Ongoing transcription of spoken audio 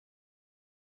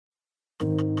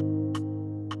Welcome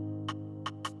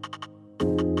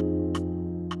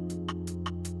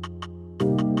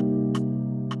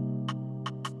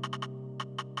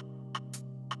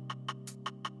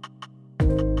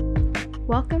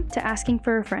to Asking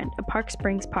for a Friend, a Park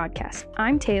Springs podcast.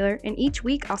 I'm Taylor, and each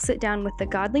week I'll sit down with the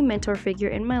godly mentor figure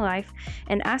in my life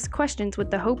and ask questions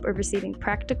with the hope of receiving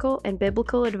practical and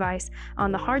biblical advice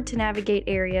on the hard-to-navigate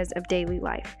areas of daily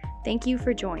life. Thank you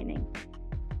for joining.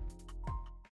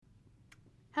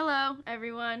 Hello,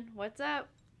 everyone. What's up?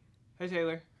 Hey,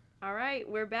 Taylor. All right,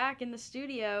 we're back in the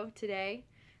studio today.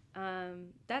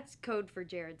 That's code for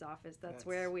Jared's office. That's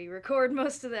where we record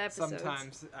most of the episodes.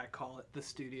 Sometimes I call it the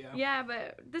studio. Yeah,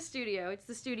 but the studio. It's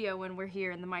the studio when we're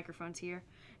here and the microphone's here.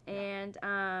 And,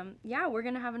 we're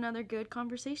going to have another good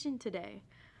conversation today.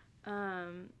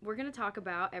 We're going to talk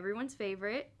about everyone's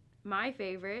favorite, my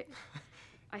favorite.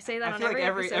 I say that on every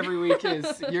episode. Every week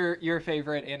is your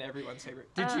favorite and everyone's favorite.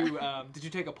 Did you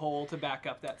take a poll to back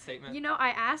up that statement? You know, I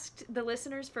asked the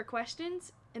listeners for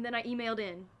questions, and then I emailed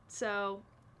in. So,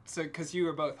 because you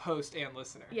were both host and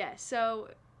listener. Yeah, so,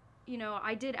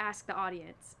 I did ask the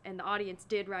audience, and the audience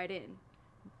did write in.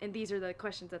 And these are the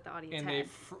questions that the audience had.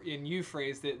 And you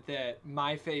phrased it that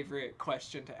my favorite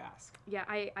question to ask. Yeah,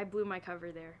 I blew my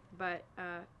cover there. But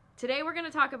today we're going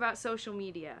to talk about social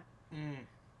media.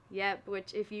 Yep,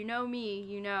 which if you know me,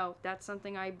 you know that's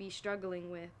something I'd be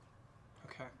struggling with.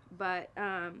 Okay. But,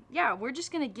 we're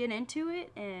just going to get into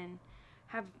it and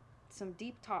have some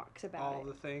deep talks about all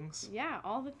the things. Yeah,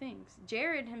 all the things.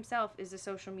 Jared himself is a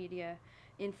social media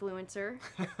influencer.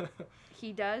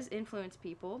 He does influence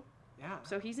people. Yeah.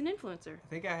 So he's an influencer. I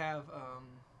think I have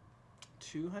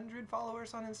 200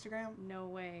 followers on Instagram. No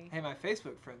way. Hey, my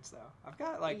Facebook friends though. I've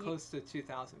got close to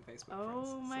 2,000 Facebook friends.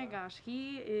 Oh my gosh,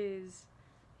 he is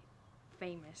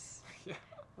famous. Yeah.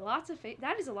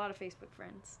 That is a lot of Facebook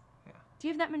friends. Yeah. Do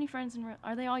you have that many friends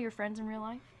are they all your friends in real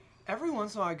life? Every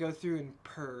once in a while I go through and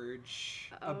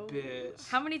purge a bit.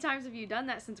 How many times have you done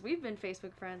that since we've been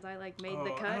Facebook friends? I made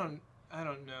the cut. I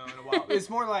don't know in a while. It's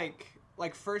more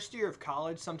like first year of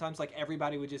college, sometimes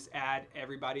everybody would just add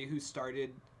everybody who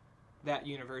started that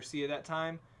university at that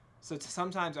time. So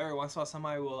sometimes every once in a while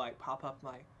somebody will pop up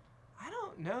I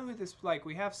don't know who this,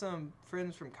 we have some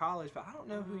friends from college, but I don't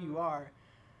know who you are.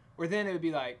 Or then it would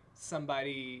be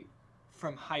somebody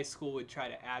from high school would try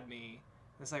to add me.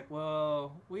 It's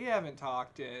well, we haven't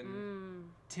talked in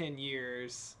 10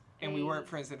 years, and we weren't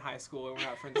friends in high school, and we're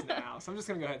not friends now. So I'm just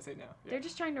going to go ahead and say no. Yeah. They're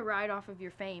just trying to ride off of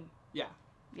your fame. Yeah.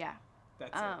 Yeah.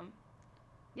 That's it.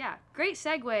 Yeah, great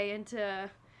segue into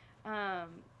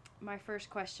my first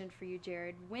question for you,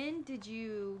 Jared. When did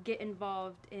you get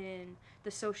involved in the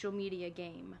social media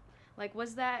game?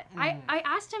 Was that... I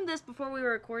asked him this before we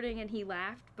were recording, and he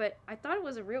laughed, but I thought it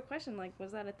was a real question.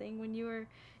 Was that a thing when you were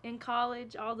in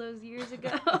college all those years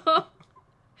ago?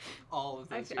 All of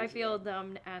those years I feel ago.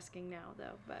 dumb asking now,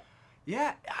 though, but...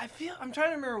 Yeah, I'm trying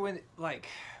to remember when,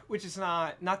 which is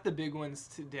not the big ones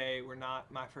today were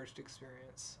not my first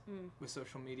experience with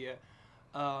social media.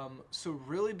 So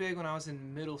really big when I was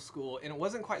in middle school, and it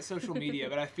wasn't quite social media,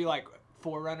 but I feel like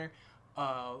Forerunner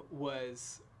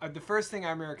was the first thing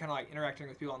I remember kind of interacting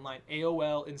with people online,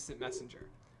 AOL Instant Messenger.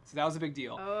 So that was a big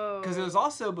deal. Because it was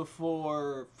also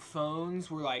before phones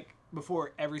were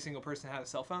before every single person had a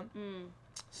cell phone.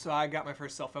 So I got my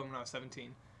first cell phone when I was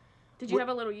 17. Did you have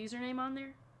a little username on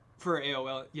there? For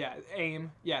AOL, yeah,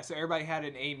 AIM. Yeah, so everybody had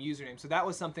an AIM username. So that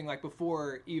was something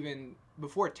before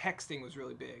texting was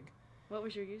really big. What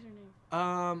was your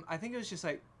username? I think it was just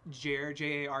Jare,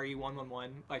 Jare111.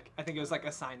 I think it was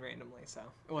assigned randomly, so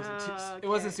it wasn't it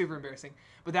wasn't super embarrassing.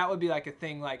 But that would be a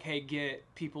thing hey, get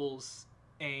people's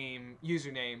AIM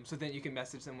username so then you can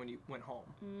message them when you went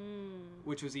home.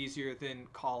 Which was easier than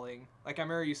calling. I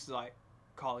remember I used to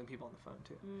calling people on the phone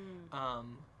too.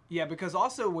 Yeah, because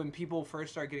also when people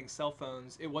first started getting cell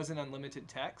phones, it wasn't unlimited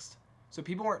text. So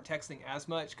people weren't texting as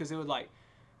much because it would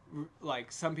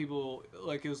some people,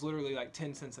 it was literally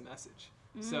 10 cents a message.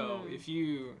 So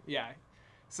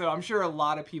so I'm sure a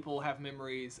lot of people have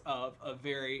memories of a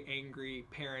very angry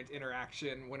parent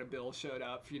interaction when a bill showed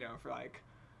up, for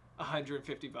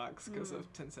 $150 because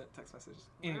of 10-cent text messages.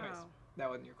 Anyways, that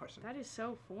wasn't your question. That is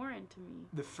so foreign to me.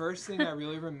 The first thing I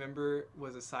really remember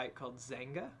was a site called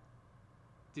Zanga.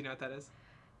 Do you know what that is?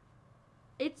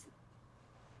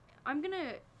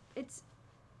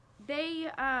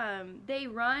 They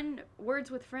run Words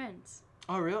with Friends.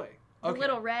 Oh, really? The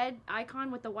little red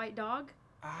icon with the white dog.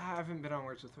 I haven't been on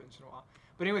Words with Friends in a while.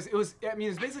 But anyways, it was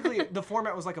basically, the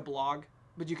format was like a blog,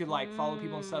 but you could follow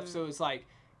people and stuff. So it was I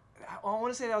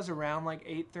want to say that was around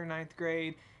 8th or 9th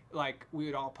grade. like we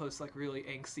would all post like really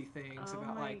angsty things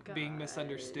about like being gosh.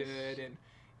 misunderstood, and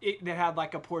they had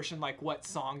like a portion like what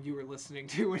song you were listening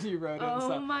to when you wrote it. And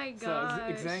stuff. My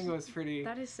gosh. So Xanga was pretty.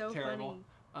 That is so terrible.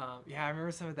 funny. Yeah, I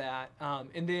remember some of that.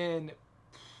 And then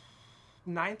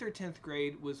 9th or 10th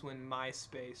grade was when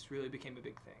MySpace really became a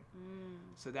big thing.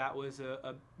 So that was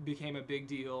became a big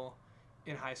deal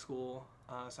in high school.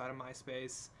 So I had a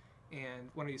MySpace, and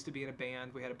when I used to be in a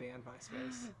band, we had a band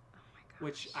MySpace.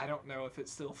 Which I don't know if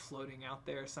it's still floating out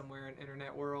there somewhere in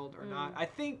internet world or not. I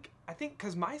think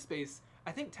because MySpace,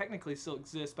 I think technically still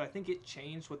exists, but I think it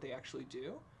changed what they actually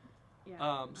do.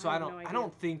 Yeah. So I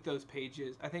don't think those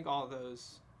pages. I think all of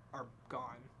those are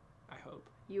gone. I hope.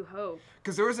 You hope.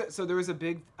 Because there was a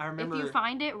big. I remember. If you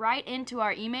find it, write into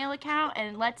our email account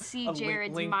and let's see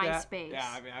Jared's MySpace.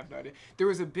 Yeah, I mean I have no idea. There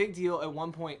was a big deal at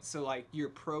one point. So like your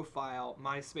profile,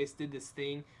 MySpace did this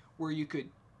thing where you could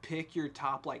pick your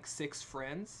top like 6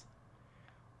 friends.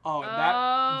 Oh, and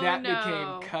that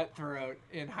became cutthroat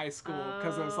in high school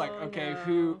because it was like, okay,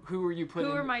 who were you putting?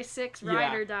 Who are my 6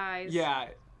 ride or dies? Yeah,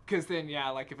 because then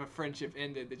like if a friendship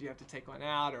ended, did you have to take one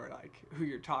out, or like who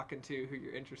you're talking to, who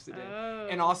you're interested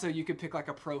in, and also you could pick like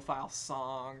a profile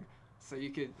song, so you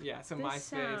could so this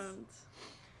MySpace. Sounds...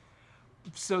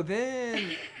 So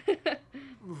then,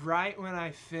 right when I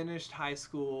finished high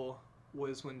school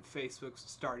was when Facebook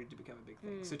started to become a big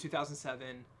thing. So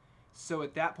 2007. So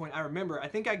at that point, I remember, I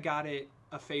think I got a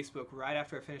Facebook right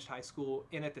after I finished high school.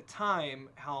 And at the time,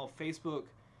 how Facebook,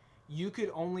 you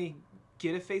could only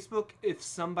get a Facebook if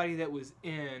somebody that was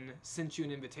in sent you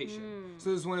an invitation.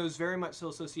 So it was when it was very much so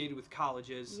associated with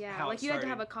colleges. Yeah, like you had to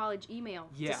have a college email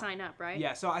to sign up, right?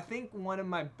 Yeah, so I think one of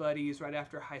my buddies right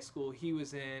after high school, he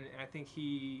was in, and I think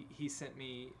he sent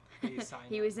me a sign up.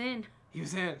 He was in.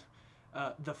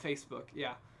 The Facebook,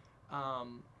 yeah.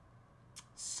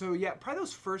 So yeah, probably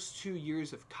those first 2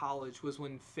 years of college was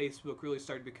when Facebook really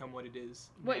started to become what it is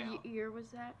now. What year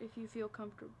was that, if you feel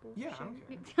comfortable? Yeah,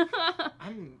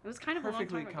 I'm it was kind of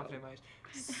perfectly a long time confident in my age.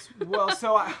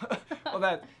 Well,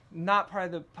 that not part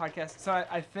of the podcast. So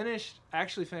I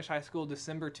actually finished high school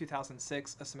December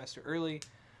 2006, a semester early.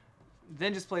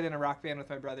 Then just played in a rock band with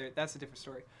my brother. That's a different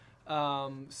story.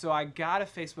 So I got a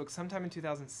Facebook sometime in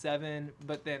 2007,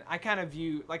 but then I kind of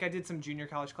view, like I did some junior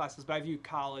college classes, but I view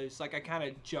college, like I kind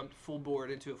of jumped full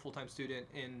board into a full-time student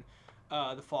in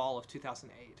the fall of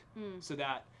 2008. So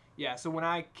so when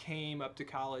I came up to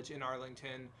college in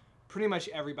Arlington, pretty much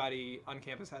everybody on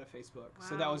campus had a Facebook. Wow.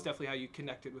 So that was definitely how you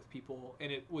connected with people,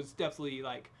 and it was definitely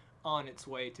like on its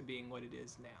way to being what it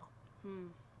is now.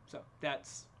 So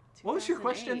that's, what was your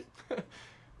question?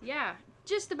 Yeah,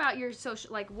 just about your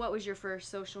social, like what was your first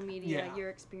social media, your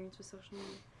experience with social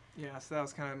media? Yeah, so that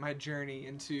was kind of my journey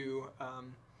into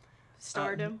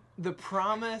stardom. The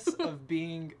promise of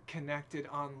being connected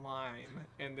online,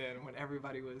 and then when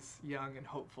everybody was young and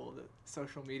hopeful that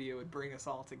social media would bring us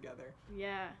all together.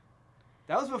 Yeah.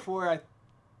 That was before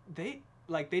they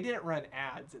didn't run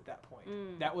ads at that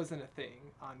point. That wasn't a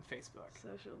thing on Facebook.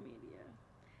 Social media.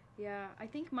 Yeah, I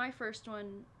think my first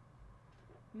one,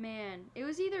 man, it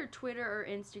was either Twitter or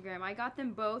Instagram. I got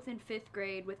them both in 5th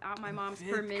grade without my mom's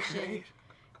permission. Grade.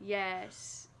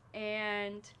 Yes.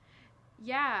 And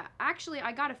yeah, actually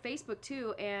I got a Facebook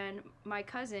too, and my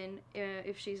cousin,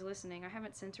 if she's listening, I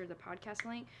haven't sent her the podcast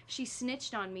link. She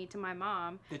snitched on me to my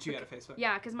mom. That you had a Facebook?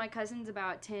 Yeah, because my cousin's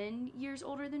about 10 years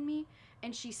older than me,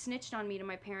 and she snitched on me to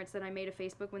my parents that I made a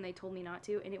Facebook when they told me not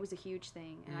to, and it was a huge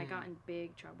thing, and I got in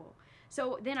big trouble.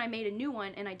 So then I made a new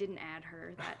one, and I didn't add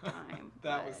her that time.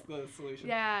 That was the solution.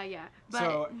 Yeah. But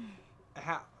so,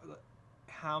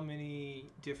 how many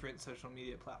different social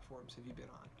media platforms have you been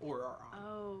on, or are on?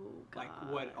 Oh, gosh. Like,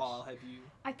 what all have you?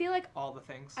 I feel like all the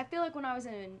things. I feel like when I was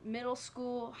in middle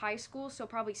school, high school, so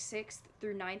probably 6th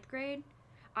through 9th grade,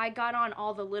 I got on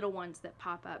all the little ones that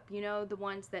pop up. You know, the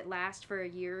ones that last for a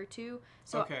year or two.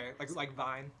 So okay, like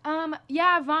Vine.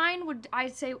 Yeah, Vine I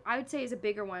would say is a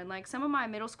bigger one. Like some of my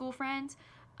middle school friends,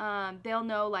 they'll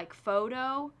know like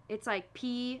Photo. It's like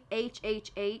PHHHOTO,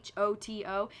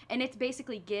 and it's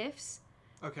basically GIFs.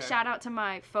 Okay. Shout out to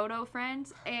my photo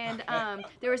friends. And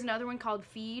there was another one called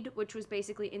Feed, which was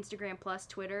basically Instagram plus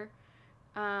Twitter.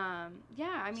 Yeah,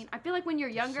 I mean, I feel like when you're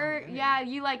younger,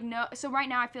 you like know. So right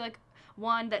now I feel like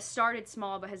one that started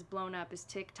small but has blown up is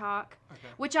TikTok,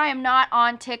 which I am not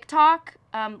on TikTok.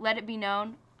 Let it be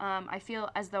known. I feel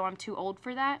as though I'm too old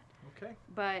for that. Okay.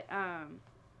 But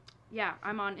yeah,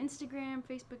 I'm on Instagram,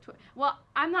 Facebook, Twitter. Well,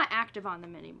 I'm not active on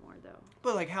them anymore though.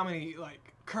 But like how many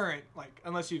current,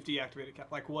 unless you've deactivated,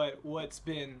 like what's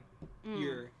been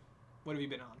what have you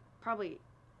been on? Probably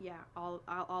Yeah, all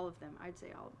of them. I'd say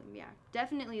all of them. Yeah,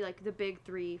 definitely like the big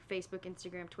three: Facebook,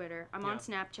 Instagram, Twitter. I'm on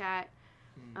Snapchat,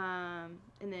 and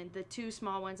then the two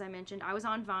small ones I mentioned. I was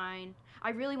on Vine.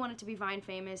 I really wanted to be Vine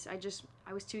famous.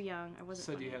 I was too young. I wasn't.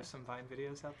 So do you have some Vine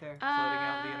videos out there floating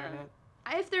out on the internet?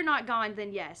 If they're not gone,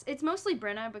 then yes. It's mostly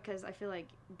Brenna, because I feel like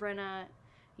Brenna,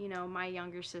 you know, my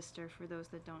younger sister, for those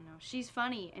that don't know, she's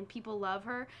funny and people love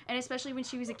her. And especially when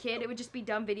she was a kid, it would just be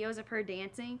dumb videos of her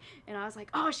dancing. And I was like,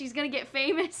 oh, she's going to get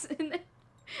famous. And then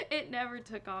it never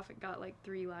took off. It got like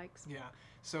 3 likes. Yeah.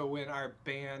 So when our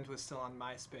band was still on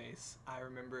MySpace, I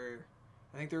remember,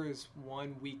 I think there was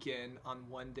one weekend on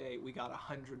one day we got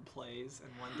 100 plays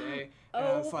in one day. And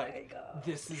I was like,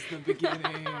 this is the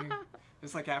beginning.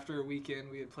 It's like after a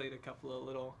weekend, we had played a couple of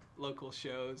little local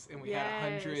shows, and we had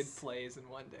 100 plays in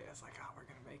one day. I was like, oh, we're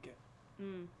going to make it.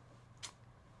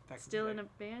 Still in a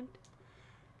band?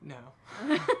 No.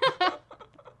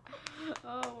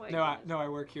 Oh, my gosh. No, I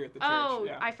work here at the church. Oh,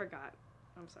 yeah. I forgot.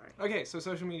 I'm sorry. Okay, so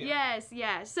social media. Yes,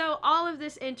 yeah. So all of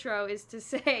this intro is to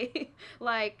say,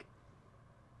 like,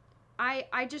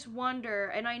 I just wonder,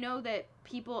 and I know that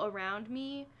people around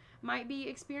me might be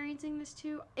experiencing this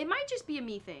too. It might just be a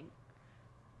me thing.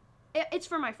 It's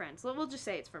for my friends. We'll just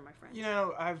say it's for my friends. You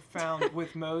know, I've found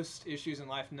with most issues in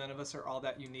life, none of us are all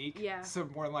that unique. Yeah. So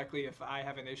more likely, if I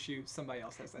have an issue, somebody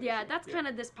else has that issue. Yeah, that's kind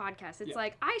of this podcast. It's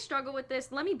like, I struggle with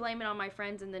this. Let me blame it on my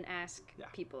friends and then ask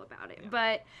people about it. Yeah.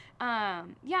 But,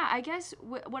 I guess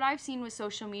what I've seen with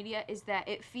social media is that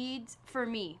it feeds, for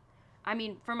me, I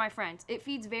mean, for my friends, it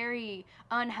feeds very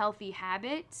unhealthy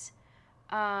habits.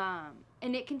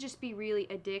 And it can just be really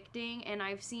addicting. And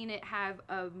I've seen it have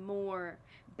a more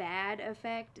bad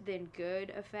effect than good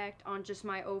effect on just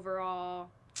my overall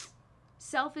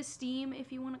self-esteem, if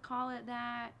you want to call it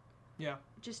that. Yeah.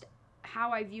 Just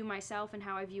how I view myself and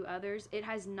how I view others. It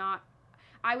has not,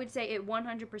 I would say it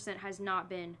 100% has not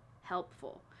been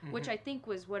helpful, which I think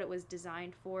was what it was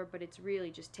designed for, but it's really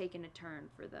just taken a turn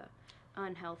for the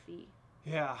unhealthy.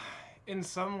 Yeah. In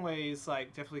some ways, like,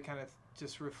 definitely kind of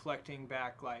just reflecting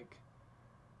back, like,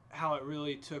 how it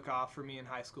really took off for me in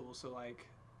high school. So, like,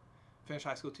 finished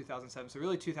high school 2007, so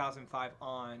really 2005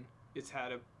 on, it's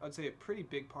had I'd say a pretty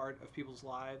big part of people's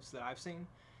lives that I've seen,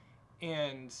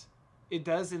 and it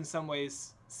does in some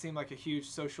ways seem like a huge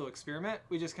social experiment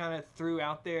we just kind of threw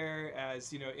out there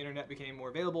as, you know, internet became more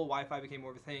available, Wi-Fi became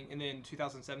more of a thing, and then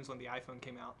 2007 is when the iPhone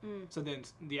came out. So then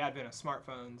the advent of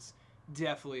smartphones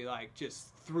definitely like just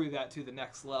threw that to the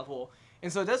next level,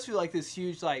 and so it does feel like this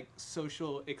huge like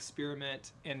social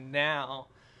experiment, and now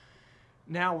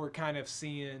we're kind of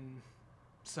seeing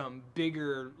some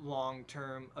bigger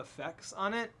long-term effects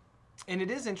on it. And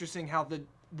it is interesting how the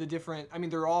different, I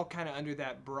mean, they're all kind of under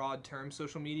that broad term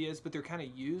social medias, but they're kind of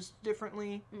used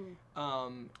differently.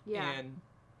 And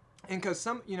because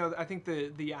some, you know, I think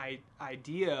the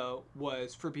idea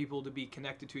was for people to be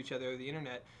connected to each other over the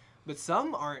internet, but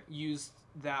some aren't used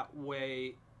that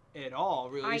way at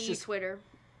all, really. It's just Twitter.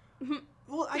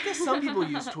 Well, I guess some people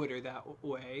use Twitter that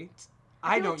way.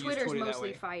 I don't use Twitter that way. Twitter's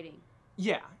mostly fighting.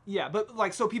 Yeah, but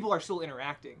like, so people are still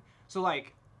interacting. So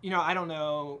like, you know, I don't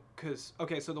know, because,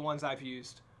 okay, so the ones I've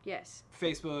used. Yes.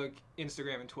 Facebook,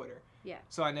 Instagram, and Twitter. Yeah.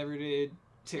 So I never did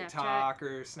TikTok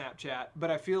or Snapchat, but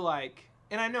I feel like,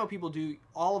 and I know people do,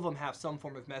 all of them have some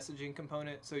form of messaging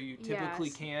component, so you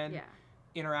typically can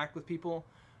interact with people.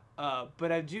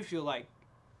 But I do feel like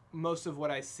most of what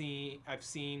I've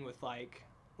seen with like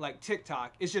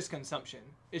TikTok is just consumption.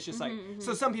 It's just like,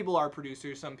 so some people are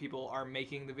producers, some people are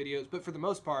making the videos, but for the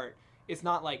most part, it's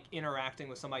not like interacting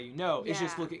with somebody you know. It's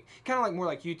just looking, kind of like more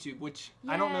like YouTube, which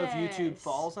I don't know if YouTube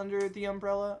falls under the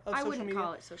umbrella of social media. I wouldn't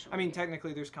call it social media. I mean,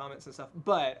 technically there's comments and stuff,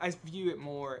 but I view it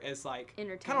more as like, kind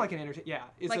of like an entertainment,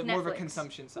 it's like more of a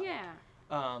consumption side. Yeah,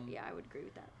 I would agree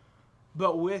with that.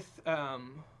 But with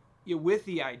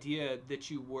the idea that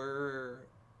you were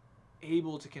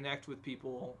able to connect with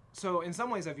people, so in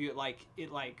some ways I view it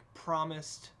like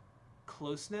promised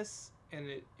closeness, and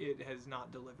it has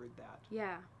not delivered that.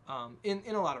 In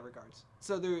a lot of regards.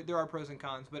 So there are pros and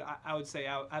cons, but I would say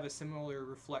I have a similar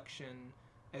reflection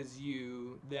as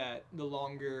you, that the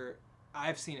longer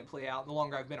I've seen it play out, the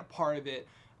longer I've been a part of it,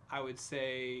 I would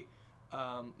say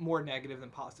more negative than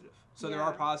positive. So there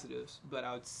are positives, but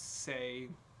I would say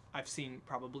I've seen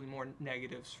probably more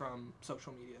negatives from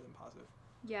social media than positive.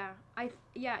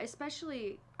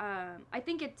 Especially I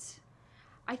think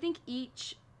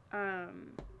each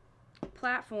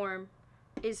platform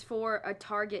is for a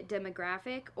target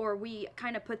demographic, or we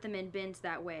kind of put them in bins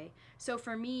that way. So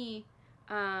for me,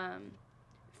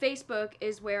 Facebook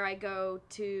is where I go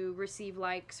to receive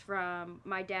likes from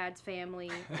my dad's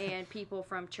family and people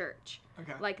from church.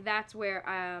 Okay. Like, that's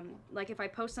where, like, if I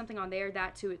post something on there,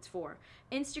 that's who it's for.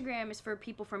 Instagram is for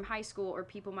people from high school or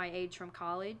people my age from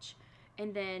college.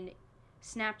 And then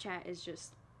Snapchat is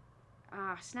just,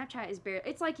 Snapchat is barely,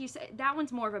 it's like you said, that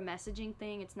one's more of a messaging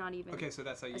thing. It's not even Okay, so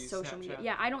that's how you use social Snapchat. media.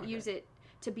 Yeah, I don't use it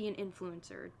to be an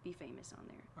influencer, be famous on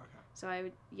there. Okay.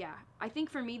 So I think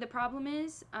for me the problem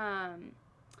is,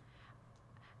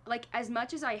 like, as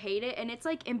much as I hate it, and it's,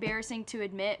 like, embarrassing to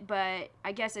admit, but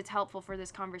I guess it's helpful for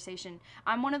this conversation,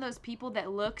 I'm one of those people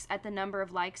that looks at the number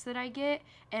of likes that I get,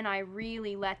 and I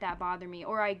really let that bother me.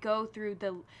 Or I go through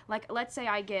like, let's say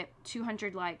I get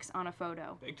 200 likes on a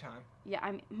photo. Big time.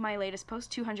 Yeah, my latest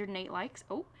post, 208 likes.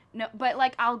 Oh, no, but,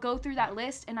 like, I'll go through that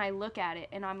list, and I look at it,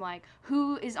 and I'm like,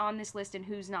 who is on this list and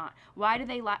who's not? Why do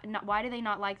they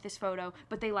not like this photo,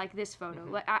 but they like this photo?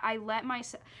 Like, I let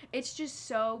myself, it's just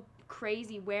so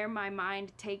crazy where my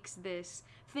mind takes this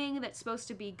thing that's supposed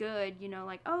to be good, you know,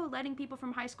 like, oh, letting people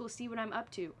from high school see what I'm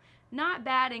up to. Not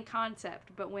bad in concept,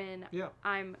 but when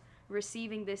I'm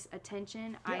receiving this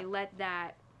attention, I let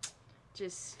that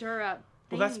just stir up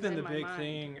things. Well, that's been in the my big mind.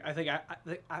 thing. I think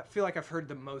I feel like I've heard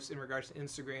the most in regards to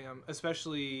Instagram,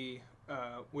 especially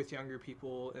with younger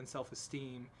people and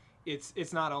self-esteem.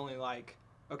 It's not only like,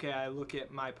 okay, I look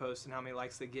at my post and how many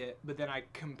likes they get, but then I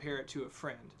compare it to a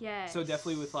friend. Yes. So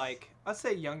definitely with, like, I'd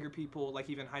say younger people, like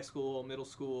even high school, middle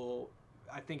school,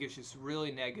 I think it's just really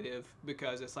negative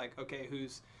because it's like, okay,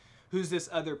 who's this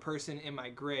other person in my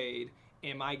grade?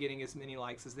 Am I getting as many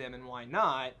likes as them, and why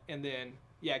not? And then,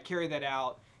 carry that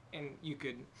out, and you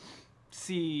could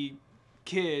see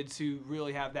kids who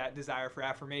really have that desire for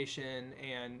affirmation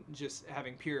and just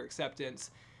having pure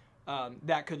acceptance.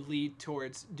 That could lead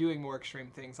towards doing more extreme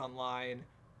things online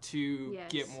to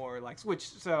get more likes.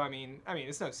 I mean,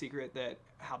 it's no secret that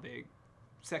how big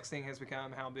sexting has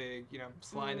become, how big,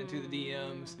 sliding into the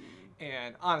DMs,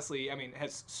 and honestly, I mean,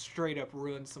 has straight up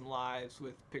ruined some lives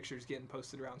with pictures getting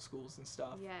posted around schools and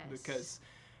stuff. Yes. Because,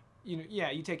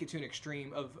 you take it to an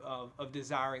extreme of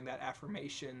desiring that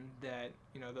affirmation that,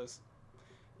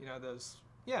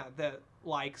 that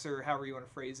likes, or however you want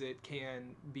to phrase it,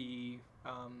 can be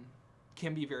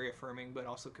very affirming, but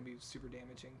also can be super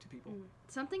damaging to people.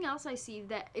 Something else I see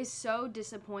that is so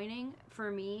disappointing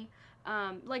for me,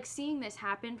 like, seeing this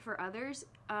happen for others,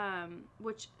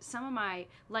 which some of my,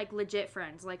 like, legit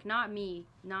friends, like, not me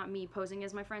posing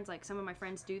as my friends, like, some of my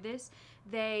friends do this.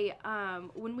 They,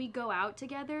 when we go out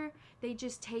together, they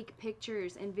just take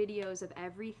pictures and videos of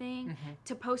everything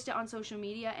to post it on social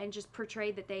media and just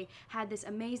portray that they had this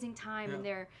amazing time and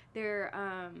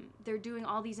they're doing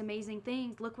all these amazing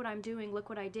things. Look what I'm doing. Look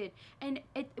what I did. And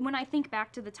when I think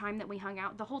back to the time that we hung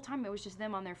out, the whole time it was just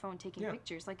them on their phone taking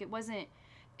pictures. Like,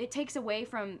 it takes away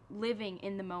from living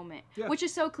in the moment, which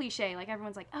is so cliche. Like,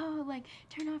 everyone's like, oh, like,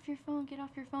 turn off your phone, get off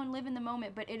your phone, live in the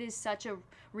moment. But it is such a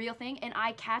real thing, and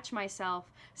I catch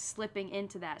myself slipping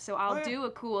into that. So I'll do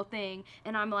a cool thing,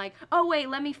 and I'm like, oh, wait,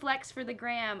 let me flex for the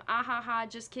gram. Ah, ha, ha,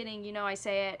 just kidding. I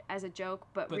say it as a joke,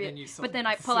 but then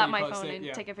I pull out my phone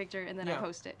and take a picture, and then I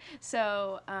post it.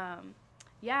 So,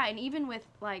 and even with,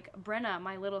 like, Brenna,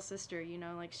 my little sister,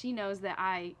 like, she knows that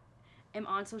I am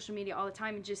on social media all the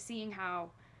time, and just seeing how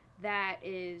that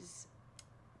is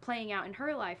playing out in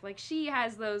her life. Like, she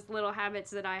has those little habits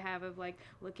that I have of, like,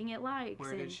 looking at likes.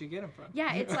 Where did she get them from?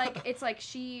 Yeah, it's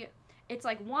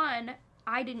like one,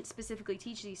 I didn't specifically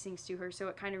teach these things to her, so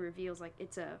it kind of reveals, like,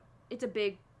 it's a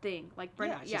big thing. Like,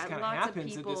 Brenda, it just kind of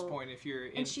happens at this point if you're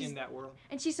in that world.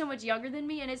 And she's so much younger than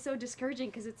me, and it's so discouraging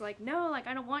because it's like, no, like,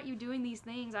 I don't want you doing these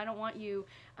things. I don't want you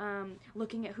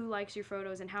looking at who likes your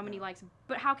photos and how many likes.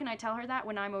 But how can I tell her that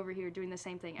when I'm over here doing the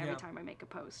same thing every time I make a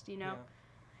post, Yeah.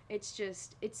 It's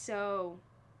just, it's so,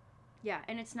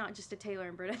 and it's not just a Taylor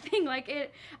and Britta thing.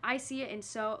 Like, I see it in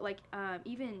so, like,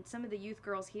 even some of the youth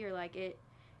girls here, like,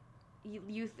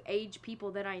 youth age people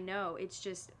that I know, it's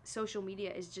just, social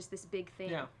media is just this big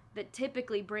thing that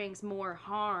typically brings more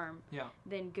harm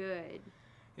than good.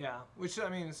 Yeah, which, I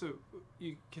mean, so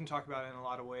you can talk about it in a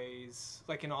lot of ways,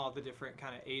 like in all the different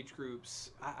kind of age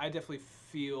groups. I definitely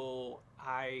feel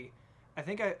I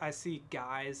think I see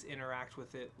guys interact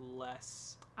with it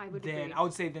less agree. I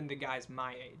would say than the guys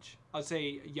my age. I would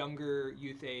say younger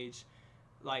youth age.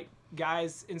 Like,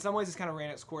 guys, in some ways, it's kind of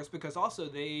ran its course because also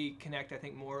they connect, I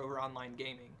think, more over online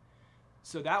gaming.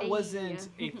 So that wasn't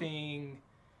a thing.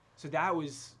 So that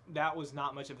was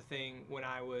not much of a thing when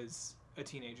I was a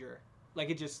teenager. Like,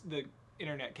 it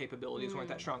internet capabilities weren't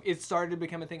that strong. It started to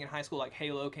become a thing in high school, like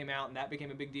Halo came out and that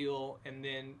became a big deal, and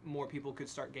then more people could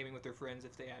start gaming with their friends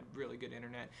if they had really good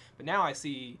internet. But now I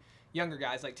see younger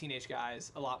guys, like teenage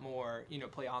guys, a lot more,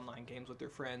 play online games with their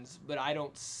friends, but I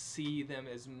don't see them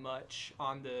as much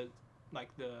on the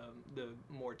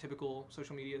more typical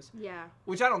social medias. Yeah.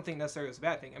 Which I don't think necessarily is a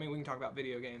bad thing. I mean, we can talk about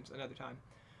video games another time.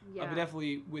 Yeah. But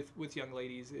definitely with young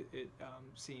ladies, it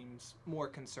seems more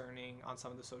concerning on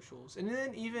some of the socials. And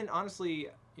then even, honestly,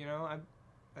 I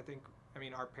think,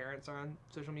 our parents are on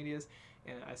social medias,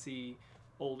 and I see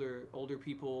older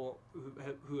people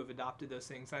who have adopted those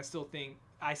things. And I still think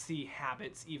I see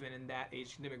habits even in that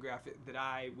age demographic that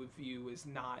I would view as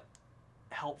not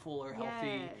helpful or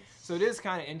healthy. Yes. So it is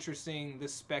kind of interesting, the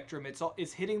spectrum.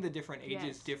 It's hitting the different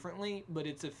ages differently, but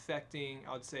it's affecting,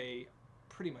 I would say,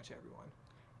 pretty much everyone.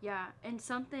 Yeah, and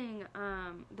something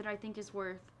that I think is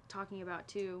worth talking about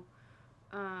too,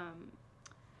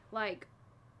 like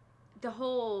the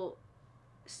whole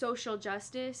social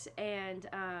justice and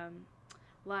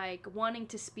like wanting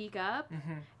to speak up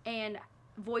and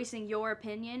voicing your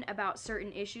opinion about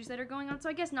certain issues that are going on. So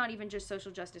I guess not even just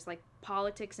social justice, like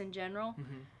politics in general,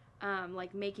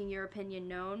 like making your opinion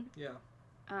known.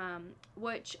 Yeah.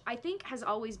 Which I think has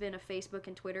always been a Facebook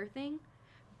and Twitter thing,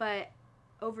 but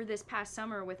over this past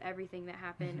summer with everything that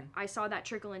happened, I saw that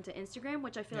trickle into Instagram,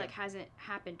 which I feel like hasn't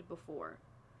happened before.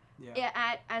 Yeah.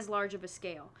 At as large of a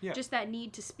scale. Yeah. Just that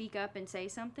need to speak up and say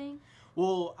something.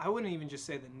 Well, I wouldn't even just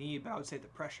say the need, but I would say the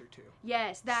pressure too.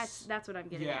 Yes, that's what I'm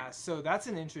getting at. Yeah, so that's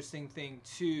an interesting thing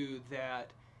too,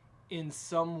 that in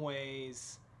some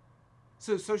ways,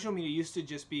 so social media used to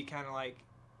just be kind of like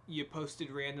you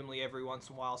posted randomly every once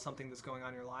in a while something that's going on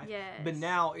in your life. Yes. But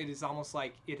now it is almost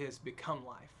like it has become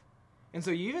life. And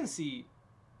so you even see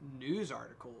news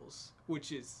articles,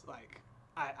 which is like,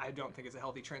 I don't think it's a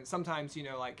healthy trend. Sometimes,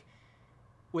 like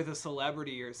with a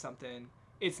celebrity or something,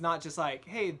 it's not just like,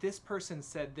 hey, this person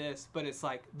said this, but it's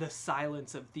like the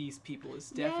silence of these people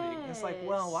is deafening. Yes. It's like,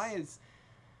 well, why is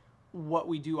what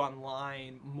we do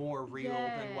online more real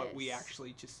than what we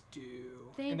actually just do?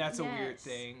 And that's a weird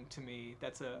thing to me.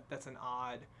 That's an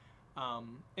odd.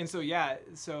 And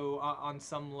so, on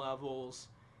some levels,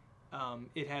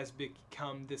 it has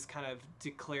become this kind of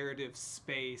declarative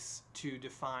space to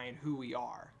define who we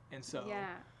are. And so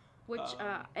which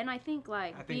and I think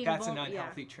that's an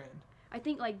unhealthy trend. I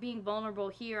think like being vulnerable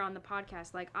here on the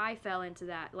podcast, like I fell into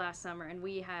that last summer, and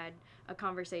we had a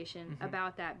conversation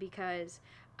about that because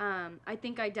I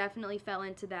think I definitely fell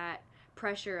into that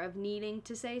pressure of needing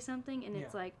to say something, and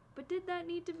it's like, but did that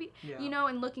need to be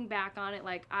and looking back on it,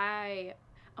 like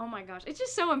oh my gosh, it's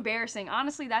just so embarrassing.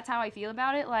 Honestly, that's how I feel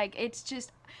about it. Like, it's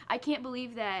just, I can't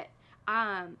believe that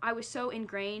I was so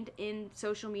ingrained in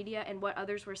social media and what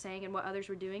others were saying and what others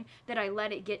were doing that I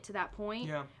let it get to that point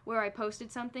where I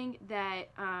posted something that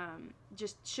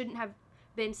just shouldn't have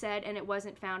been said, and it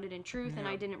wasn't founded in truth, and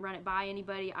I didn't run it by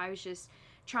anybody. I was just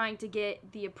trying to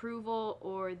get the approval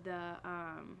or the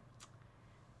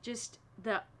just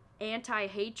the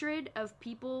anti-hatred of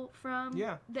people from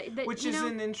which is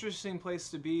an interesting place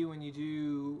to be when you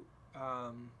do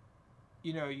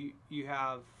you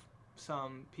have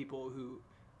some people who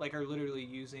like are literally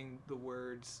using the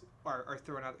words are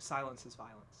throwing out silence is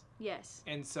violence. Yes.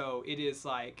 And so it is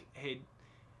like, hey,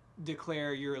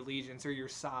 declare your allegiance or your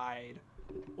side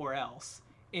or else.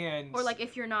 Or like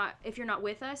if you're not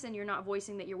with us and you're not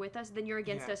voicing that you're with us, then you're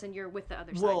against us and you're with the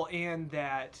other side. Well, and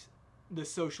that the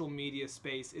social media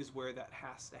space is where that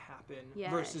has to happen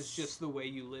versus just the way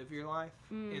you live your life.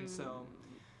 And so,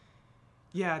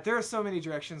 there are so many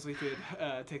directions we could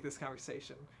take this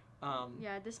conversation.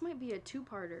 This might be a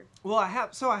two-parter. Well, I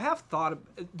have thought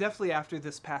definitely after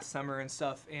this past summer and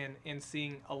stuff, and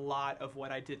seeing a lot of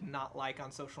what I did not like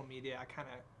on social media, I kind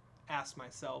of asked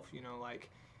myself, like,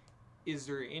 is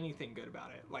there anything good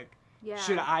about it? Like,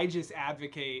 should I just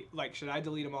advocate, like, should I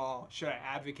delete them all? Should I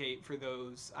advocate for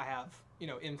those I have,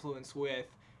 influence with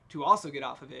to also get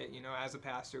off of it, as a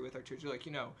pastor with our church? Like,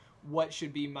 what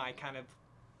should be my kind of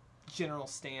general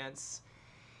stance?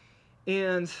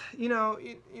 And,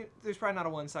 there's probably not a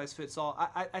one-size-fits-all.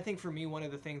 I think for me, one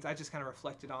of the things I just kind of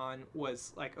reflected on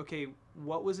was, like, okay,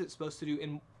 what was it supposed to do?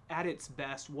 And at its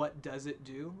best, what does it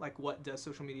do? Like, what does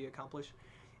social media accomplish?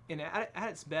 And at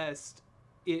its best,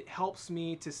 it helps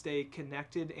me to stay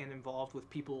connected and involved with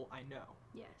people I know.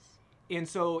 Yes. And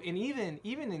so, and even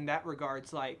in that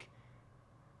regards, like,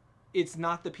 it's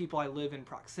not the people I live in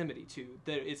proximity to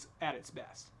that it's at its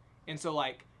best. And so,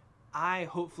 like, I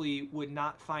hopefully would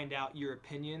not find out your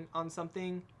opinion on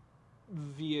something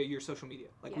via your social media.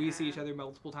 Like, we see each other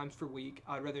multiple times per week.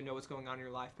 I'd rather know what's going on in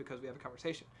your life because we have a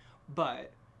conversation.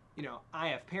 But, I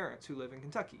have parents who live in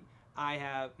Kentucky.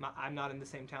 I'm not in the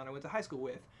same town I went to high school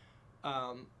with.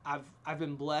 I've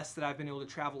been blessed that I've been able to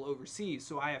travel overseas,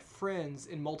 so I have friends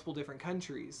in multiple different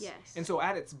countries. Yes. And so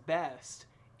at its best,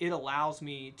 it allows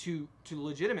me to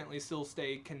legitimately still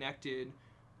stay connected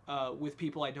with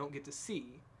people I don't get to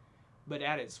see. But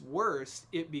at its worst,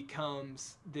 it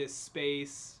becomes this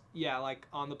space, like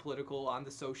on the political, on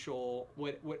the social,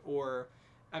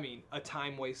 a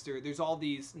time waster. There's all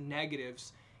these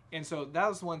negatives. And so that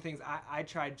was one of the things I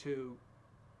tried to,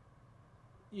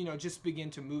 just begin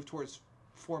to move towards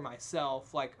for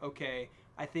myself. Like, okay,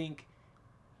 I think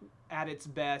at its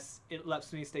best, it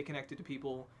lets me stay connected to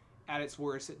people. At its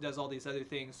worst, it does all these other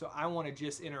things. So I want to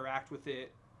just interact with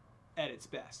it at its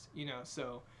best,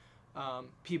 so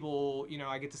people,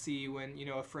 I get to see when,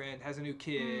 a friend has a new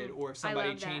kid or if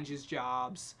somebody changes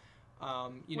jobs.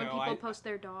 When people post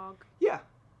their dog. Yeah,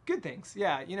 good things.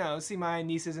 Yeah, see my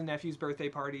nieces and nephews' birthday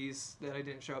parties that I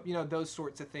didn't show up, those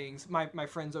sorts of things. My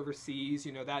friends overseas,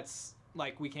 that's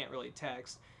like we can't really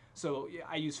text. So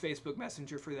I use Facebook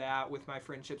Messenger for that with my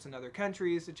friendships in other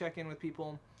countries to check in with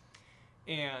people.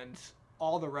 And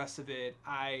all the rest of it,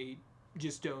 I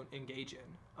just don't engage in.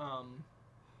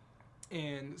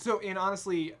 And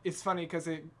honestly, it's funny because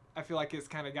I feel like it's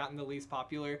kind of gotten the least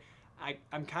popular.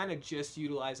 I'm kind of just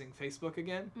utilizing Facebook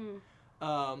again.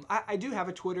 I do have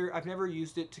a Twitter. I've never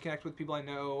used it to connect with people I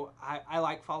know. I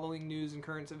like following news and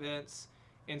current events.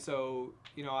 And so,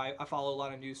 I follow a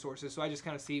lot of news sources. So I just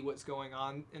kind of see what's going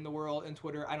on in the world in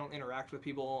Twitter. I don't interact with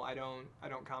people. I don't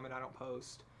comment. I don't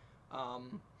post.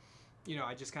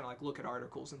 I just kind of like look at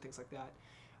articles and things like that.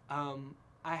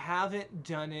 I haven't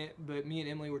done it, but me and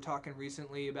Emily were talking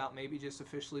recently about maybe just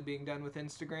officially being done with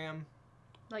Instagram.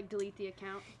 Like delete the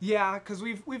account? Yeah, because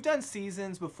we've done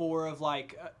seasons before of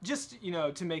like, just,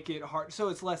 to make it hard, so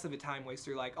it's less of a time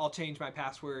waster. Like, I'll change my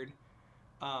password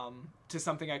to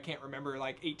something I can't remember,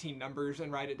 like 18 numbers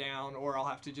and write it down, or I'll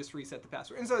have to just reset the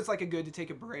password. And so it's like good to take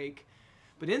a break.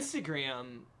 But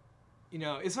Instagram,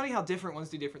 it's funny how different ones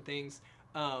do different things.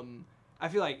 I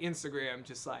feel like Instagram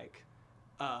just like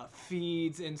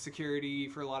feeds insecurity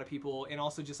for a lot of people, and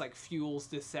also just like fuels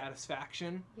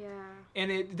dissatisfaction. Yeah.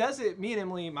 And it does it. Me and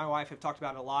Emily, my wife, have talked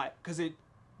about it a lot because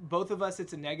both of us,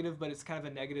 it's a negative, but it's kind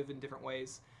of a negative in different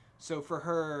ways. So for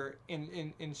her,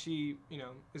 and she,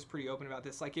 is pretty open about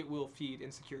this. Like, it will feed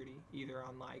insecurity either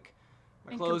on like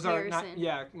my clothes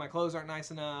aren't nice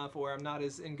enough, or I'm not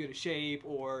as in good a shape,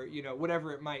 or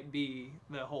whatever it might be,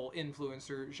 the whole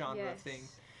influencer genre thing.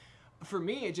 For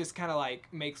me, it just kind of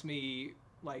like makes me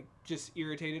like just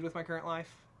irritated with my current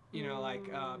life.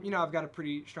 I've got a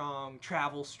pretty strong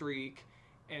travel streak,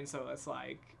 and so it's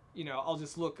like, I'll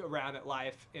just look around at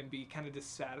life and be kind of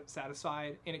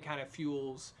dissatisfied, and it kind of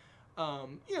fuels,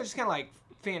 just kind of like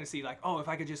fantasy, like, oh, if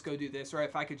I could just go do this, or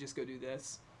if I could just go do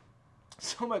this.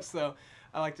 So much so,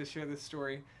 I like to share this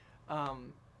story.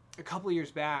 A couple of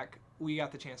years back, we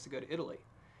got the chance to go to Italy.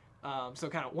 So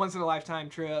kind of once in a lifetime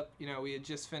trip. We had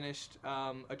just finished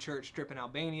a church trip in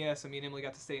Albania, so me and Emily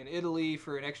got to stay in Italy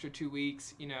for an extra 2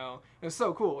 weeks. It was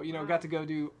so cool. Wow. Got to go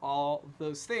do all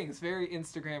those things, very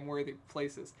Instagram worthy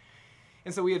places.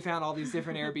 And so we had found all these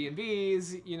different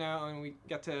Airbnbs, and we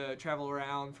got to travel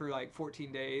around for like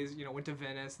 14 days, went to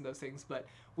Venice and those things. But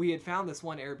we had found this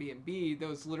one Airbnb that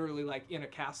was literally like in a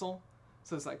castle.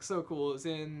 So it's like so cool. It was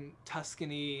in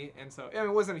Tuscany, and so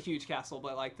it wasn't a huge castle,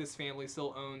 but like this family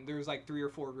still owned. There was like 3 or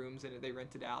 4 rooms in it they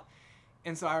rented out,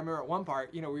 and so I remember at one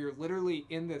part, we were literally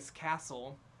in this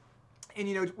castle, and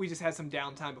we just had some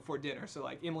downtime before dinner. So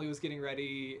like Emily was getting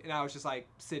ready, and I was just like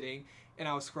sitting, and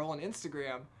I was scrolling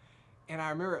Instagram, and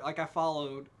I remember like I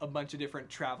followed a bunch of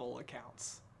different travel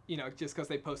accounts, just because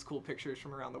they post cool pictures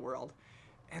from around the world,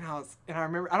 and I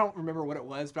remember, I don't remember what it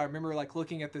was, but I remember like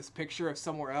looking at this picture of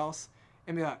somewhere else.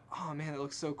 And be like, oh man, it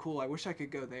looks so cool. I wish I could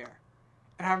go there.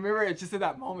 And I remember it just at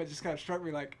that moment just kind of struck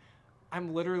me like,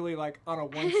 I'm literally like on a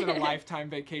once in a lifetime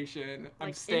vacation. Like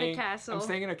I'm staying in a castle. I'm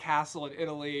staying in a castle in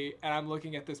Italy, and I'm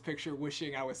looking at this picture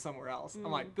wishing I was somewhere else. I'm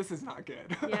like, this is not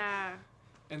good. Yeah.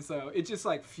 And so it just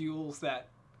like fuels that,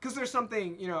 because there's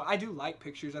something, I do like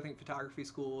pictures. I think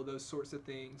photography's cool, those sorts of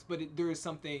things. But there is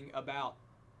something about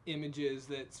images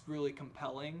that's really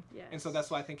compelling. Yes. And so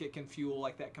that's why I think it can fuel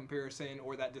like that comparison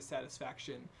or that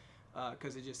dissatisfaction,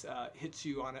 because it just hits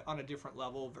you on a different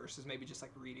level versus maybe just like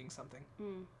reading something.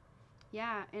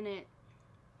 Yeah, and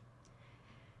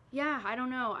I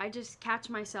don't know, I just catch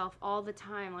myself all the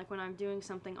time, like when I'm doing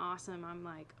something awesome, I'm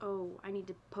like, oh, I need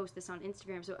to post this on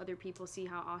Instagram so other people see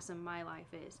how awesome my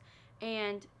life is.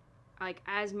 And like,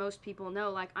 as most people know,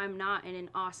 like, I'm not in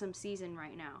an awesome season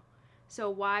right now. So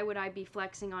why would I be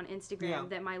flexing on Instagram Yeah.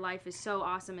 that my life is so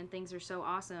awesome and things are so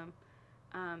awesome?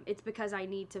 It's because I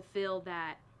need to feel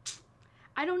that.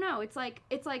 I don't know. It's like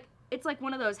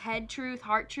one of those head truth,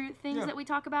 heart truth things Yeah. that we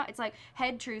talk about. It's like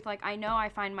head truth, like I know I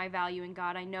find my value in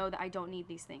God. I know that I don't need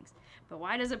these things. But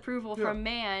why does approval Yeah. from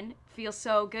man feel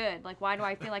so good? Like why do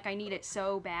I feel like I need it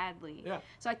so badly? Yeah.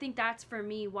 So I think that's for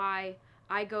me why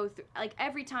I go through, like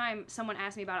every time someone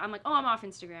asks me about it, I'm like, oh, I'm off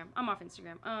Instagram.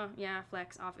 Yeah,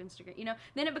 flex off Instagram. You know,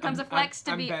 then it becomes a flex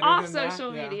to I'm be better off than that.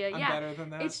 social media. I'm Yeah. better than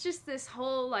that. It's just this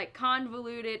whole like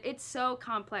convoluted, it's so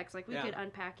complex. Like we Yeah. could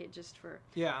unpack it just for,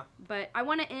 Yeah. but I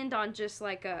want to end on just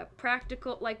like a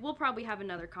practical, like we'll probably have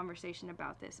another conversation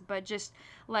about this, but just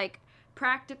like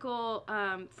practical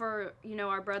for, you know,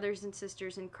 our brothers and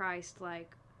sisters in Christ,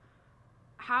 like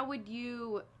how would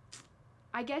you,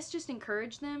 I guess, just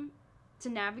encourage them to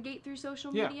navigate through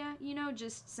social Yeah. media, you know,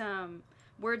 just some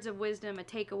words of wisdom, a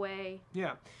takeaway.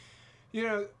 Yeah. You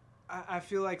know, I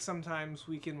feel like sometimes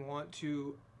we can want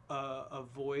to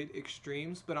avoid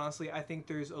extremes, but honestly, I think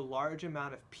there's a large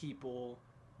amount of people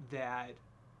that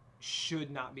should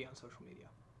not be on social media.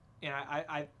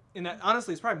 And and that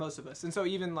honestly, it's probably most of us. And so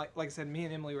even like I said, me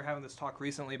and Emily were having this talk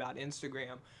recently about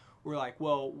Instagram. We're like,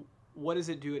 well, what does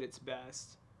it do at its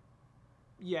best?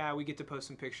 Yeah, we get to post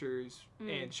some pictures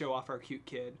and show off our cute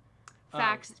kid.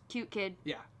 Facts, cute kid.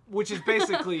 Yeah, which is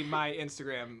basically my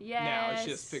Instagram now. It's Yes.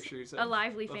 just pictures of A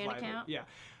Lively of fan Lively. account. Yeah.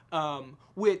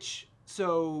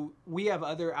 So we have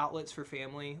other outlets for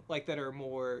family, like that are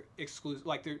more exclusive.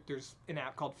 Like there's an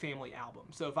app called Family Album.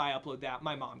 So if I upload that,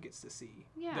 my mom gets to see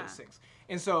those things.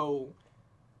 And so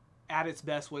at its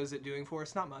best, what is it doing for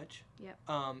us? Not much. Yep.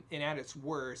 And at its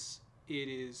worst, it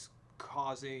is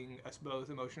causing us both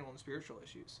emotional and spiritual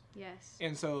issues. Yes.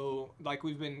 And so, like,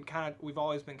 we've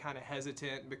always been kind of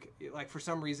hesitant, because, like, for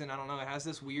some reason, I don't know, it has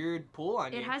this weird pull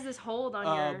on you. It has this hold on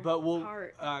your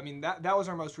heart. I mean, that was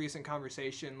our most recent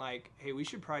conversation, like, hey, we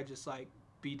should probably just, like,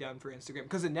 be done for Instagram.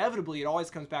 Because inevitably, it always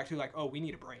comes back to, like, oh, we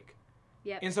need a break.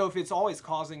 Yep. And so if it's always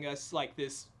causing us, like,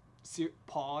 this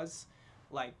pause,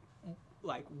 like,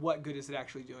 what good is it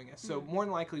actually doing us? So more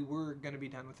than likely, we're going to be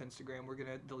done with Instagram. We're going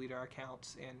to delete our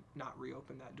accounts and not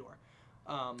reopen that door.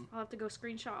 I'll have to go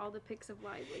screenshot all the pics of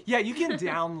Lively. Yeah, you can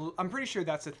download. I'm pretty sure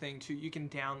that's a thing too. You can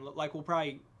download. Like, we'll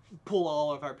probably pull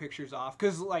all of our pictures off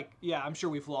because, like, yeah, I'm sure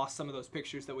we've lost some of those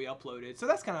pictures that we uploaded. So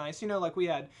that's kind of nice. You know, like we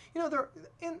had, you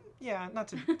know, not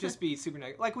to just be super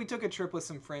negative. Like, we took a trip with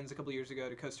some friends a couple years ago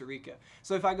to Costa Rica.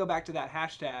 So if I go back to that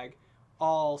hashtag,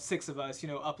 all 6 of us, you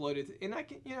know, uploaded, and I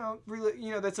can, you know, really,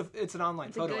 you know, it's an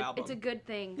online photo album. It's a good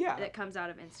thing that comes out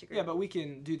of Instagram. Yeah, but we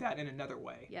can do that in another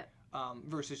way. Yep.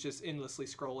 Versus just endlessly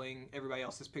scrolling everybody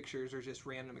else's pictures or just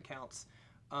random accounts.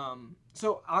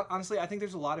 So honestly, I think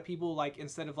there's a lot of people, like,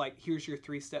 instead of like, here's your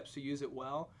 3 steps to use it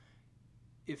well,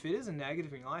 if it is a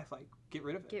negative in your life, like, get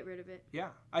rid of it. Get rid of it. Yeah.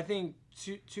 I think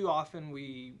too often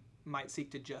we might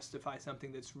seek to justify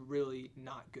something that's really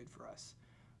not good for us.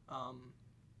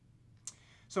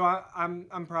 So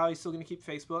I'm probably still going to keep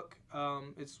Facebook.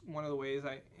 It's one of the ways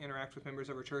I interact with members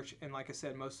of our church. And like I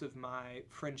said, most of my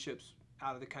friendships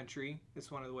out of the country,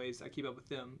 it's one of the ways I keep up with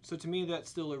them. So to me, that's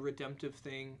still a redemptive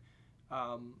thing.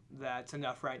 That's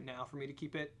enough right now for me to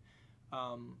keep it.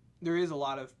 There is a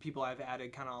lot of people I've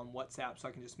added kind of on WhatsApp, so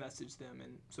I can just message them.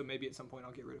 And so maybe at some point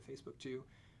I'll get rid of Facebook too.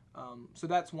 So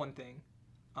that's one thing.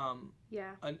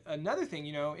 Yeah. Another thing,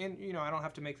 you know, and, you know, I don't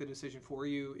have to make the decision for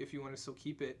you if you want to still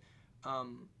keep it.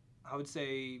 I would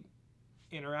say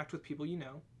interact with people you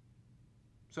know.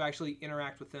 So actually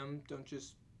interact with them. Don't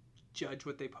just judge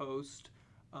what they post.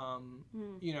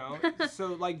 You know,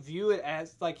 so like view it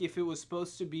as, like, if it was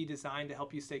supposed to be designed to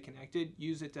help you stay connected,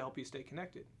 use it to help you stay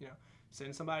connected. You know,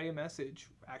 send somebody a message,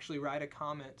 actually write a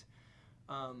comment.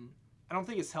 I don't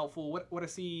think it's helpful. What I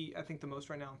see, I think the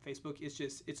most right now on Facebook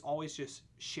is it's always just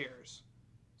shares.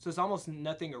 So it's almost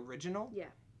nothing original. Yeah.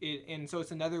 And so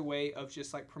it's another way of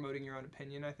just, like, promoting your own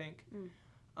opinion, I think.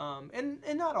 And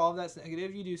not all of that's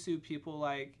negative. You do see people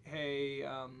like, hey,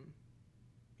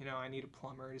 you know, I need a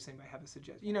plumber. Does anybody have a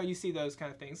suggestion? You know, you see those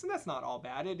kind of things, and that's not all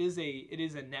bad. It is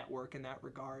a network in that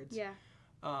regards. Yeah.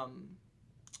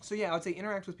 So yeah, I would say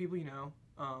interact with people you know.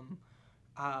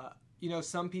 You know,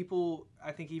 some people,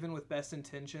 I think, even with best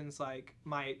intentions, like,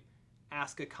 might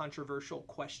ask a controversial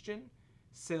question.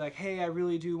 Say, like, hey, I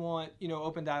really do want, you know,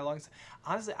 open dialogues.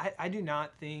 Honestly, I do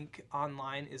not think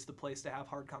online is the place to have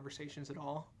hard conversations at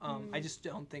all. I just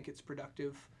don't think it's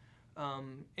productive.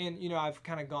 And, you know, I've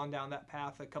kind of gone down that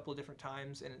path a couple of different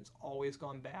times, and it's always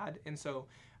gone bad. And so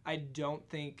I don't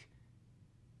think,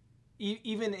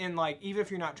 even if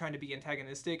you're not trying to be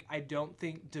antagonistic, I don't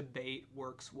think debate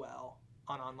works well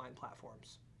on online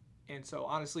platforms. And so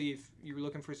honestly, if you're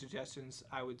looking for suggestions,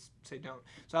 I would say don't.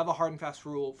 So I have a hard and fast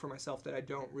rule for myself that I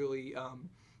don't really,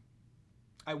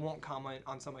 I won't comment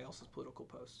on somebody else's political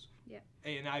posts. Yeah.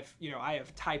 And I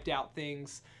have typed out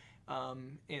things,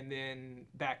 and then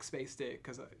backspaced it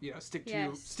because stick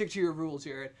to your rules,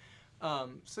 Jared.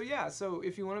 So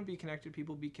if you want to be connected to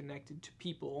people, be connected to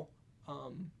people.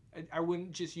 I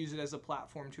wouldn't just use it as a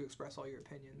platform to express all your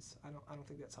opinions. I don't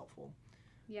think that's helpful.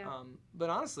 Yeah. But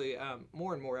honestly,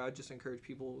 more and more, I would just encourage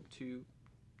people to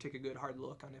take a good hard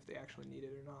look on if they actually need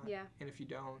it or not. Yeah. And if you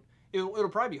don't, it'll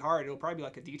probably be hard. It'll probably be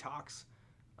like a detox.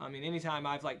 I mean, anytime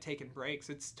I've like taken breaks,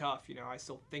 it's tough. I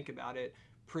still think about it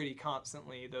pretty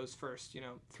constantly those first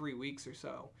 3 weeks or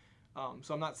so.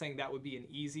 So I'm not saying that would be an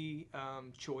easy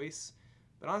choice,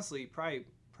 but honestly, probably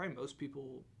most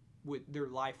people their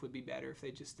life would be better if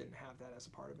they just didn't have that as a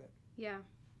part of it. Yeah.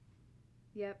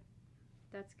 Yep.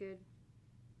 That's good.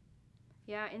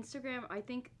 Yeah, Instagram, I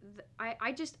think,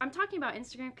 I'm talking about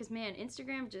Instagram because, man,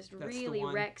 Instagram just really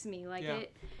wrecks me.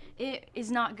 Like, it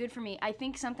is not good for me. I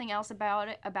think something else about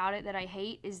it that I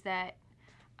hate is that,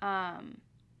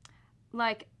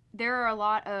 like, there are a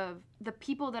lot of, the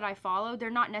people that I follow, they're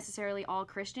not necessarily all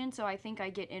Christian, so I think I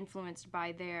get influenced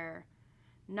by their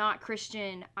not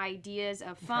Christian ideas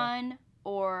of fun.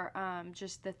 Or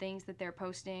just the things that they're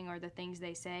posting or the things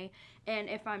they say. And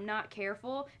if I'm not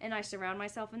careful and I surround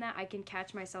myself in that, I can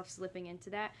catch myself slipping into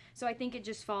that. So I think it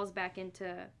just falls back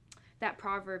into that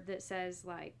proverb that says,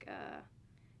 like,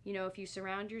 if you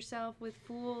surround yourself with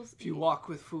fools. If you walk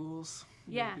with fools,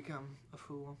 you yeah. become a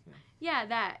fool. Yeah,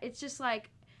 that. It's just like,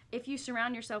 if you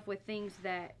surround yourself with things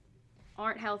that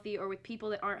aren't healthy or with people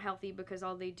that aren't healthy because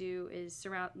all they do is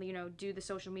do the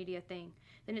social media thing,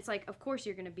 then it's like, of course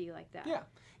you're going to be like that. Yeah.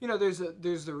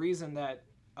 There's the reason that,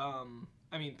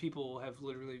 people have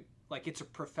literally, like, it's a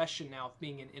profession now of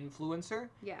being an influencer.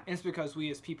 Yeah. And it's because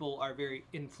we as people are very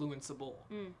influenceable.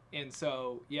 And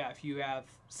so, if you have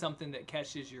something that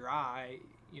catches your eye,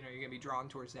 you're going to be drawn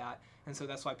towards that. And so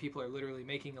that's why people are literally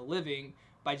making a living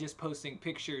by just posting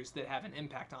pictures that have an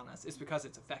impact on us. It's because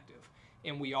it's effective.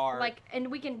 And we are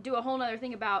and we can do a whole nother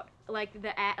thing about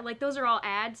the ad, those are all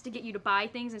ads to get you to buy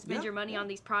things and spend your money on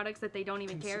these products that they don't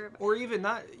even care about. Or even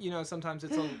not, sometimes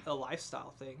it's a lifestyle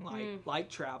thing, like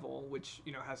travel, which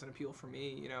has an appeal for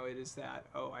me. It is that,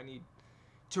 I need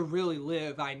to really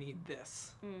live, I need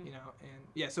this,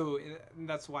 and so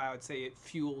that's why I would say it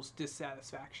fuels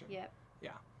dissatisfaction. Yep.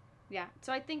 Yeah.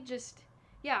 So I think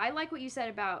I like what you said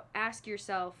about ask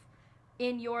yourself,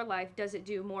 in your life, does it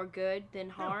do more good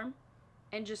than harm? Yeah.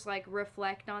 And just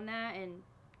reflect on that. And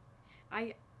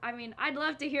I mean, I'd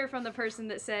love to hear from the person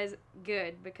that says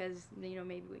good, because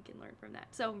maybe we can learn from that.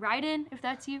 So write in if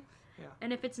that's you. Yeah.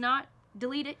 And if it's not,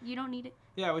 delete it. You don't need it.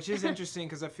 Yeah, which is interesting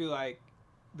because I feel like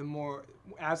the more,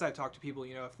 as I talk to people,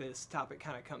 if this topic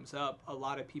kind of comes up, a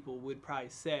lot of people would probably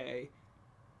say,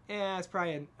 it's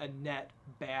probably a net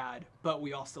bad, but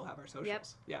we all still have our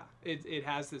socials. Yep. Yeah, it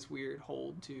has this weird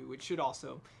hold too, which should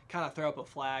also kind of throw up a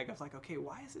flag of like, okay,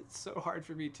 why is it so hard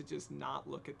for me to just not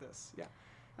look at this? Yeah,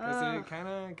 because it kind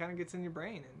of gets in your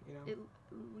brain, and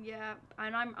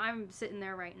and I'm sitting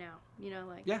there right now,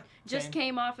 just same.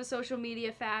 Came off a social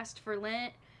media fast for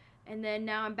Lent. And then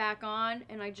now I'm back on,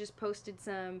 and I just posted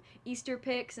some Easter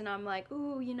pics, and I'm like,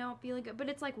 ooh, feeling good. But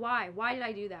it's like, why? Why did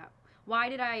I do that? Why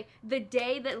did the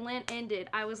day that Lent ended,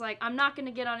 I was like, I'm not going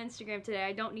to get on Instagram today.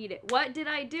 I don't need it. What did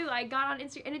I do? I got on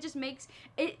Instagram, and it just makes,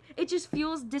 it just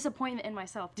fuels disappointment in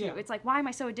myself, too. Yeah. It's like, why am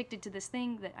I so addicted to this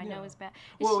thing that I know is bad?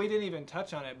 We didn't even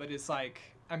touch on it, but it's like,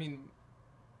 I mean,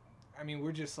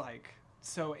 we're just like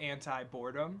so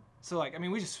anti-boredom. So like,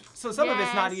 some of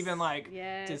it's not even like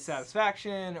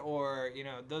dissatisfaction or,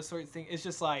 those sorts of things. It's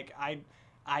just like,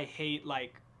 I hate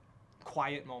like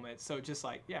quiet moments. So just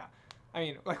like,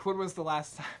 when was the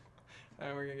last time?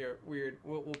 We're gonna get weird.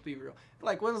 We'll be real.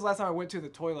 Like, when was the last time I went to the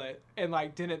toilet and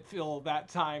like didn't feel that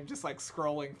time just like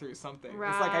scrolling through something?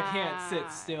 Right. It's like I can't sit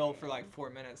still for like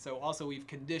 4 minutes. So also we've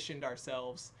conditioned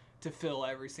ourselves to fill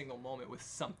every single moment with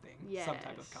something, some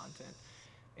type of content.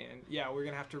 And we're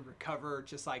gonna have to recover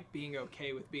just like being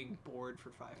okay with being bored for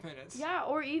 5 minutes. Yeah,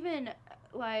 or even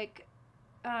like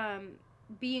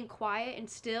being quiet and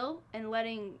still and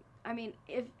letting. I mean,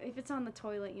 if it's on the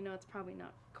toilet, it's probably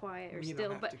not quiet or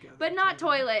still, but not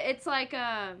toilet. It's like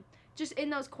just in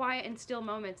those quiet and still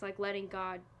moments, like letting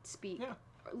God speak. Yeah.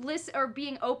 Listen, or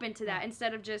being open to that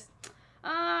instead of just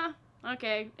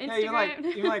okay, Instagram. Yeah,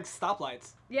 even like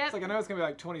stoplights. Yeah. It's like, I know it's gonna be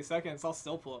like 20 seconds. I'll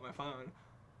still pull up my phone.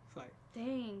 It's like,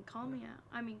 dang, call me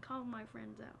out. Call my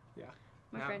friends out. Yeah.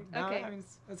 My friends. Okay.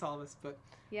 It's all of us, but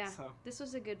yeah. So this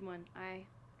was a good one.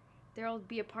 There'll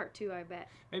be a part 2, I bet.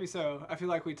 Maybe so. I feel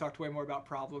like we talked way more about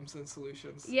problems than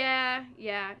solutions. Yeah.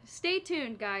 Stay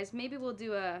tuned, guys. Maybe we'll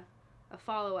do a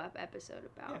follow-up episode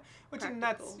about and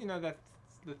that's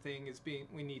the thing is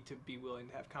we need to be willing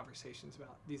to have conversations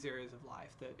about these areas of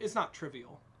life that it's not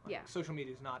trivial. Like, social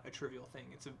media is not a trivial thing.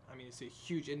 It's a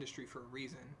huge industry for a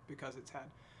reason because it's had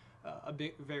a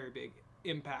very big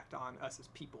impact on us as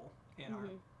people and our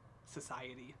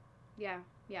society. Yeah.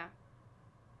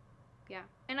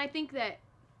 And I think that,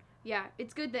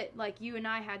 it's good that, like, you and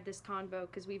I had this convo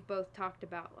because we've both talked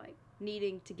about, like,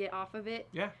 needing to get off of it.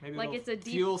 Yeah, maybe like it's a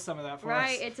deep, fuel some of that for us.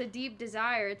 Right, it's a deep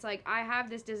desire. It's like, I have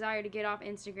this desire to get off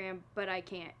Instagram, but I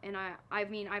can't. And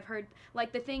I've heard,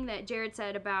 like, the thing that Jared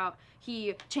said about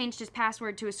he changed his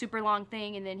password to a super long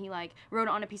thing and then he, like, wrote it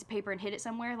on a piece of paper and hid it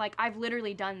somewhere. Like, I've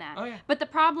literally done that. Oh, yeah. But the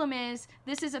problem is,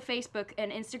 this is a Facebook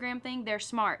and Instagram thing. They're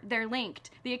smart. They're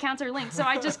linked. The accounts are linked. So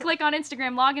I just click on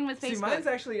Instagram, log in with Facebook. See, mine's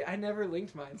actually, I never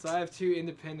linked mine. So I have 2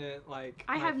 independent, like,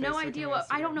 I have no idea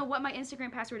I don't know what my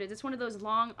Instagram password is. It's one of those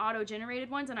long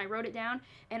auto-generated ones, and I wrote it down,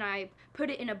 and I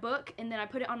put it in a book, and then I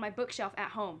put it on my bookshelf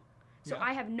at home. So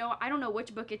I don't know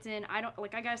which book it's in. I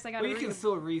guess I got to you can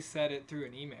still reset it through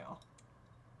an email.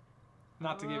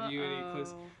 Not to give you any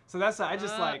clues. So that's I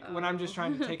just like when I'm just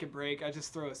trying to take a break, I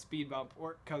just throw a speed bump,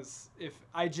 or because if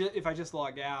I just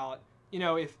log out,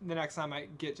 if the next time I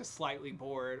get just slightly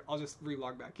bored, I'll just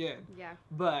re-log back in. Yeah.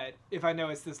 But if I know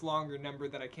it's this longer number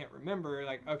that I can't remember,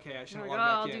 like, okay, I shouldn't log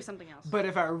back in. I'll do something else. But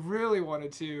if I really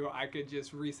wanted to, I could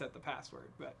just reset the password.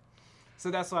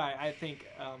 So that's why I think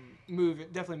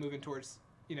definitely moving towards,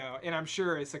 and I'm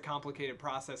sure it's a complicated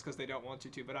process because they don't want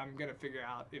you to, but I'm going to figure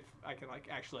out if I can, like,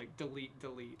 actually, like, delete.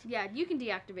 Yeah, you can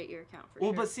deactivate your account for sure.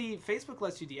 Well, but see, Facebook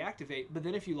lets you deactivate, but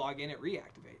then if you log in, it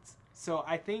reactivates. So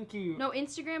I think No,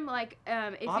 Instagram, like,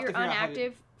 if you're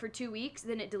inactive for 2 weeks,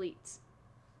 then it deletes.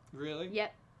 Really?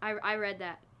 Yep. I read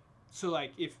that. So,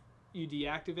 like, if you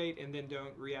deactivate and then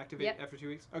don't reactivate after 2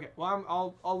 weeks? Okay,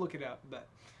 well, I'll look it up, but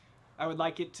I would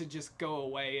like it to just go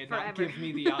away and not give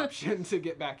me the option to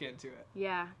get back into it.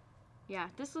 Yeah,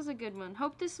 this was a good one.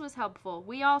 Hope this was helpful.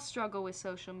 We all struggle with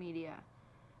social media.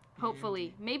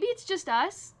 Hopefully. Maybe it's just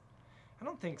us. I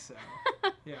don't think so.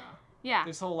 Yeah. Yeah.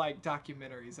 There's whole, like,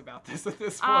 documentaries about this at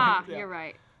this point. You're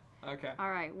right. Okay.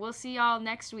 All right. We'll see y'all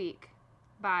next week.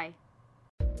 Bye.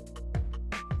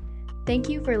 Thank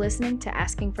you for listening to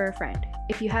Asking for a Friend.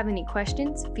 If you have any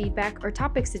questions, feedback, or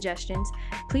topic suggestions,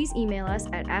 please email us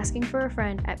at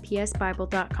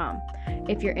askingforafriend@psbible.com.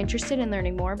 If you're interested in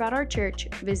learning more about our church,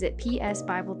 visit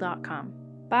psbible.com.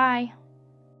 Bye!